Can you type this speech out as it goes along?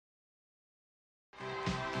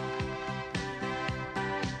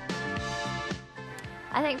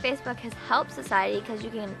I think Facebook has helped society because you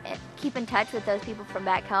can keep in touch with those people from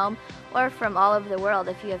back home or from all over the world.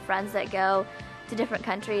 If you have friends that go to different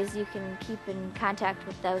countries, you can keep in contact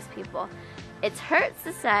with those people. It's hurt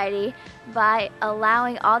society by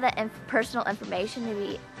allowing all that personal information to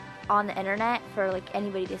be on the internet for like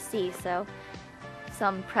anybody to see. So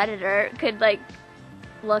some predator could like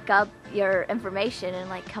look up your information and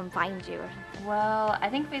like come find you or something. Well, I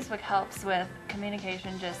think Facebook helps with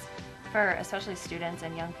communication just for especially students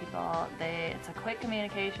and young people. It's a quick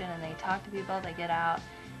communication and they talk to people, they get out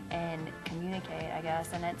and communicate, I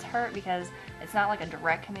guess. And it's hurt because it's not like a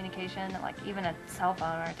direct communication. Like even a cell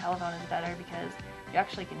phone or a telephone is better because you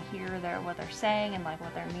actually can hear what they're saying and like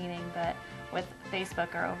what they're meaning. But with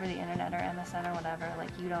Facebook or over the internet or MSN or whatever, like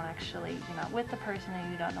you're not with the person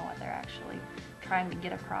and you don't know what they're actually trying to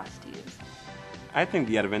get across to you. I think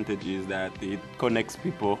the advantage is that it connects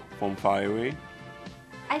people from far away.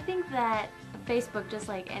 I think that Facebook, just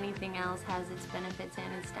like anything else, has its benefits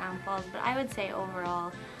and its downfalls, but I would say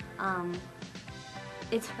overall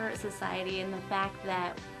it's hurt society in the fact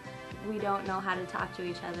that we don't know how to talk to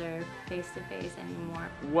each other face to face anymore.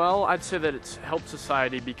 Well, I'd say that it's helped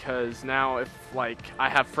society because now if like I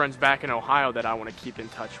have friends back in Ohio that I want to keep in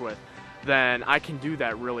touch with, then I can do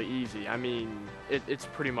that really easy. I mean, it's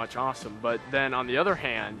pretty much awesome. But then on the other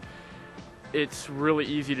hand, it's really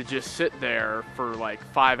easy to just sit there for like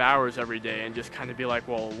 5 hours every day and just kind of be like,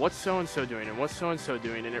 well, what's so-and-so doing and what's so-and-so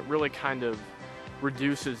doing? And it really kind of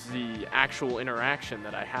reduces the actual interaction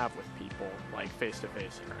that I have with people, like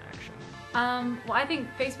face-to-face interaction. Well, I think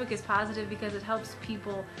Facebook is positive because it helps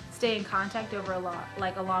people stay in contact over a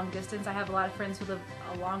long distance. I have a lot of friends who live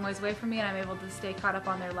a long ways away from me and I'm able to stay caught up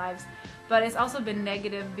on their lives. But it's also been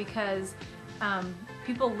negative because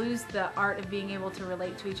people lose the art of being able to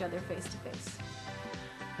relate to each other face to face.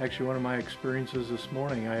 Actually, one of my experiences this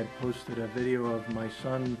morning, I had posted a video of my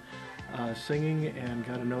son singing and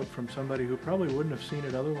got a note from somebody who probably wouldn't have seen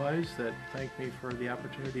it otherwise that thanked me for the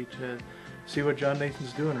opportunity to see what John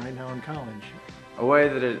Nathan's doing right now in college. A way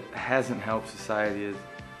that it hasn't helped society is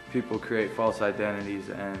people create false identities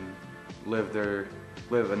and live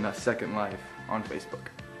a second life on Facebook.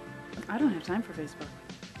 I don't have time for Facebook.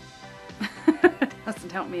 It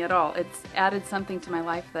doesn't help me at all. It's added something to my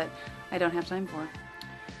life that I don't have time for.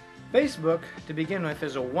 Facebook, to begin with,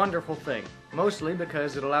 is a wonderful thing, mostly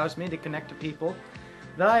because it allows me to connect to people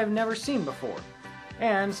that I have never seen before,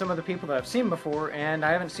 and some of the people that I've seen before and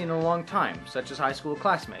I haven't seen in a long time, such as high school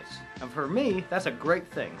classmates. And for me, that's a great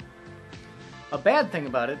thing. A bad thing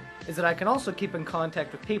about it is that I can also keep in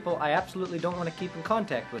contact with people I absolutely don't want to keep in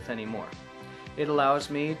contact with anymore. It allows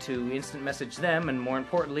me to instant message them, and more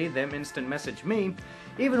importantly, them instant message me,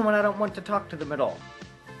 even when I don't want to talk to them at all.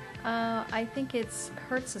 I think it's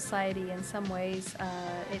hurt society in some ways.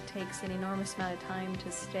 It takes an enormous amount of time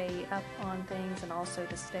to stay up on things and also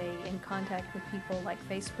to stay in contact with people like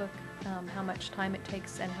Facebook, how much time it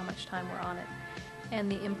takes and how much time we're on it, and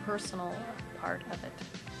the impersonal part of it.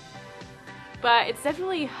 But it's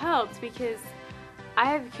definitely helped because I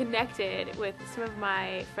have connected with some of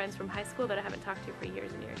my friends from high school that I haven't talked to for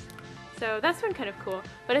years and years. So that's been kind of cool,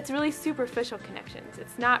 but it's really superficial connections.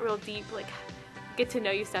 It's not real deep, like get to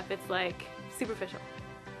know you stuff. It's like superficial.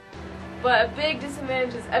 But a big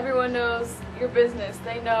disadvantage is everyone knows your business.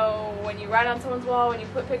 They know when you write on someone's wall, when you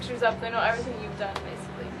put pictures up, they know everything you've done,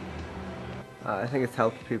 basically. I think it's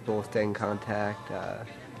helped people stay in contact,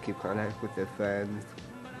 keep contact with their friends,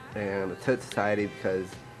 and it's hurt society because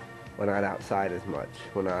we're not outside as much.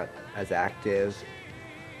 We're not as active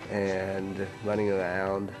and running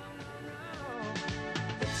around.